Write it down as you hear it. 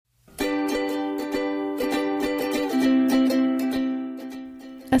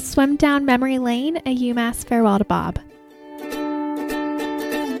A swim down memory lane, a UMass farewell to Bob.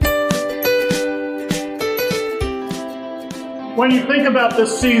 When you think about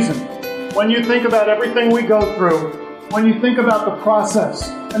this season, when you think about everything we go through, when you think about the process,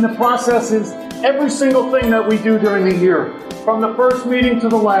 and the process is every single thing that we do during the year, from the first meeting to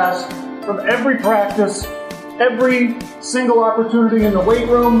the last, from every practice, every single opportunity in the weight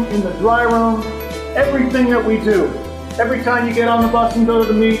room, in the dry room, everything that we do. Every time you get on the bus and go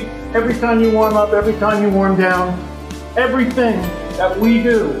to the meet, every time you warm up, every time you warm down, everything that we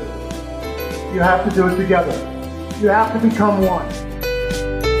do, you have to do it together. You have to become one.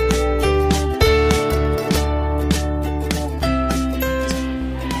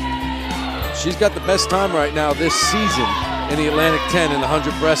 She's got the best time right now this season in the Atlantic 10 in the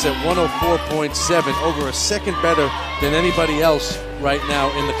 100 breast at 104.7, over a second better than anybody else right now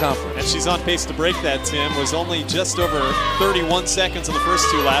in the conference. And she's on pace to break that, Tim. Was only just over 31 seconds in the first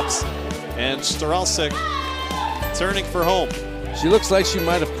two laps. And Staralsik turning for home. She looks like she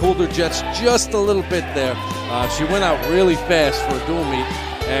might have cooled her jets just a little bit there. She went out really fast for a dual meet,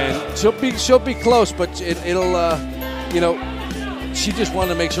 and she'll be close, but she just wanted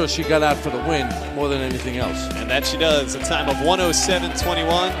to make sure she got out for the win more than anything else. And that she does. A time of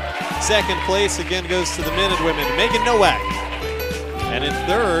 107.21. Second place again goes to the men and women. Megan Nowak. And in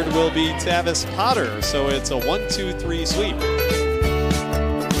third will be Tavis Potter. So it's a 1-2-3 sweep.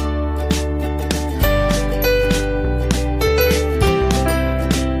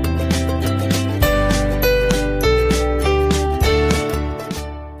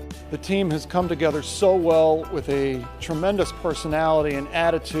 The team has come together so well with a tremendous personality and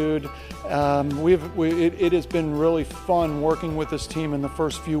attitude. It has been really fun working with this team in the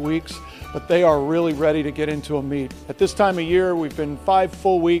first few weeks, but they are really ready to get into a meet. At this time of year, we've been 5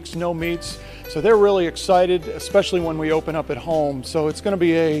 full weeks, no meets, so they're really excited, especially when we open up at home. So it's going to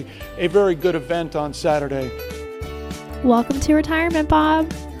be a very good event on Saturday. Welcome to retirement,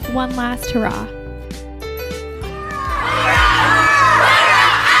 Bob. One last hurrah.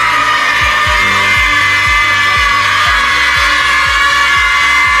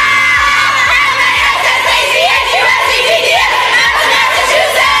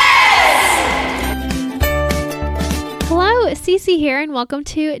 Cece here, and welcome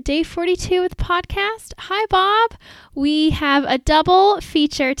to day 42 of the podcast. Hi, Bob. We have a double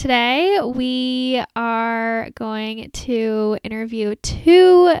feature today. We are going to interview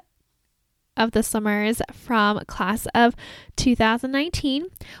 2 of the swimmers from class of 2019.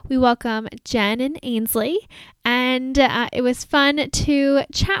 We welcome Jen and Ansley, and it was fun to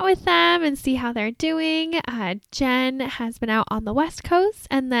chat with them and see how they're doing. Jen has been out on the West Coast,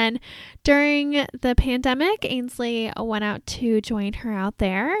 and then during the pandemic, Ansley went out to join her out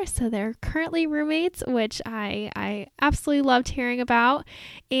there. So they're currently roommates, which I absolutely loved hearing about.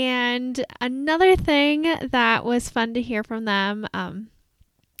 And another thing that was fun to hear from them,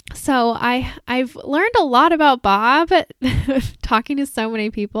 so I've learned a lot about Bob talking to so many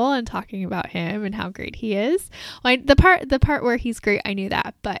people and talking about him and how great he is. Well, the part where he's great, I knew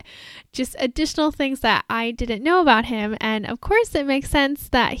that, but just additional things that I didn't know about him. And of course, it makes sense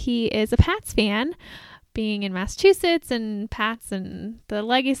that he is a Pats fan, being in Massachusetts and Pats and the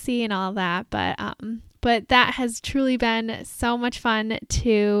legacy and all of that. But that has truly been so much fun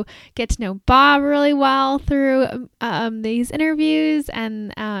to get to know Bob really well through these interviews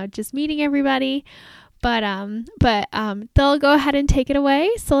and just meeting everybody. But they'll go ahead and take it away.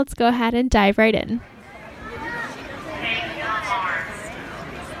 So let's go ahead and dive right in.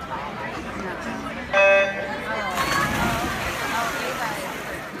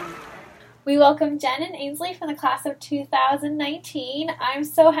 We welcome Jen and Ansley from the class of 2019. I'm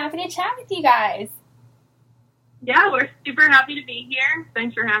so happy to chat with you guys. Yeah, we're super happy to be here.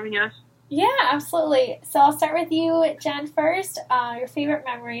 Thanks for having us. Yeah, absolutely. So I'll start with you, Jen, first. Your favorite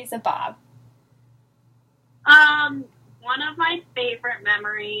memories of Bob? One of my favorite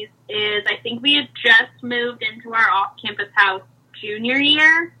memories is I think we had just moved into our off-campus house junior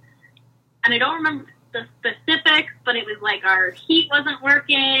year. And I don't remember the specifics, but it was like our heat wasn't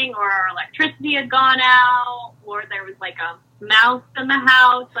working or our electricity had gone out or there was like a mouse in the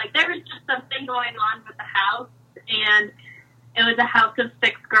house. Like there was just something going on with the house. And it was a house of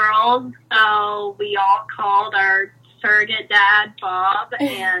 6 girls, so we all called our surrogate dad, Bob,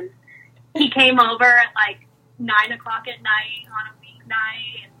 and he came over at like 9 o'clock at night on a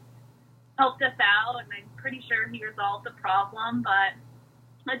weeknight and helped us out, and I'm pretty sure he resolved the problem, but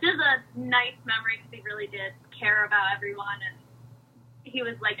it's just a nice memory because he really did care about everyone, and he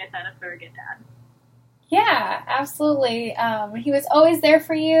was, like I said, a surrogate dad. Yeah, absolutely. He was always there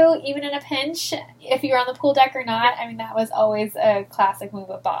for you, even in a pinch, if you were on the pool deck or not. I mean, that was always a classic move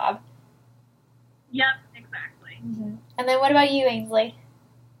of Bob. Yep, exactly. Mm-hmm. And then what about you, Ansley?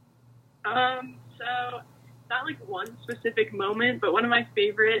 So not like one specific moment, but one of my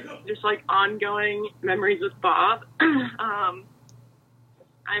favorite, just like ongoing memories with Bob. I'm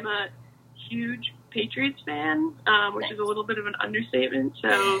a huge Patriots fan, which is a little bit of an understatement.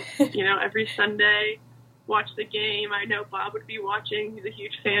 So, every Sunday, watch the game. I know Bob would be watching. He's a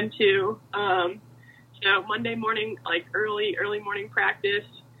huge fan too. So Monday morning, like early morning practice,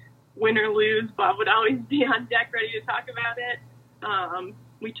 win or lose, Bob would always be on deck ready to talk about it.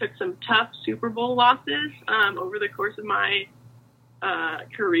 We took some tough Super Bowl losses over the course of my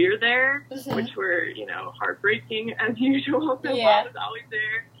career there, Mm-hmm. which were, heartbreaking as usual. So Yeah. Bob was always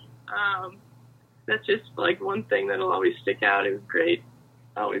there. That's just like one thing that'll always stick out. It was great.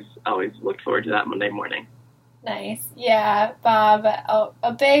 Always looked forward to that Monday morning. Nice. Yeah, Bob,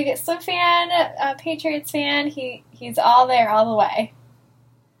 a big Swim fan, a Patriots fan. He's all there all the way.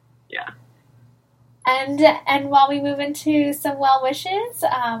 Yeah. And while we move into some well wishes,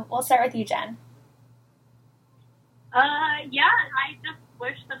 we'll start with you, Jen. Yeah, I just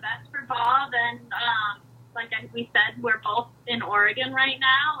wish the best for Bob, and like we said, we're both in Oregon right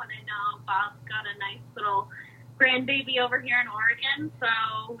now, and I know Bob's got a nice little grandbaby over here in Oregon,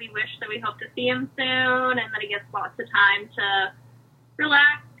 so we hope to see him soon, and that he gets lots of time to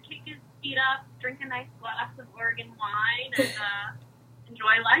relax, kick his feet up, drink a nice glass of Oregon wine, and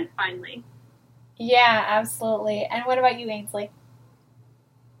enjoy life finally. Yeah, absolutely. And what about you, Ansley?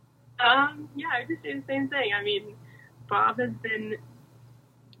 Yeah, I just say the same thing. I mean, Bob has been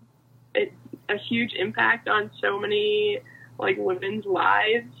a huge impact on so many like women's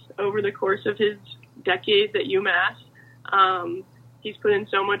lives over the course of his decades at UMass. He's put in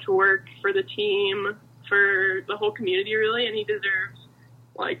so much work for the team, for the whole community really, and he deserves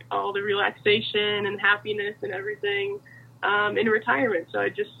like all the relaxation and happiness and everything in retirement. So I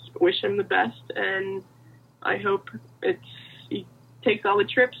just wish him the best, and I hope he takes all the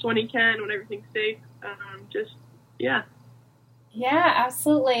trips when he can, when everything's safe. Yeah,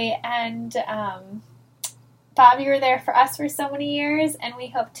 absolutely. And Bob, you were there for us for so many years, and we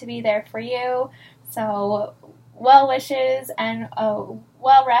hope to be there for you. So well wishes, and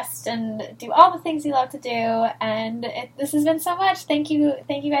well rest, and do all the things you love to do. And this has been so much. Thank you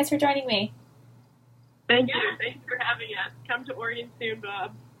guys for joining me. Thank you. Thanks for having us. Come to Oregon soon,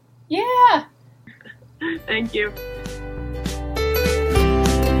 Bob. Yeah. Thank you.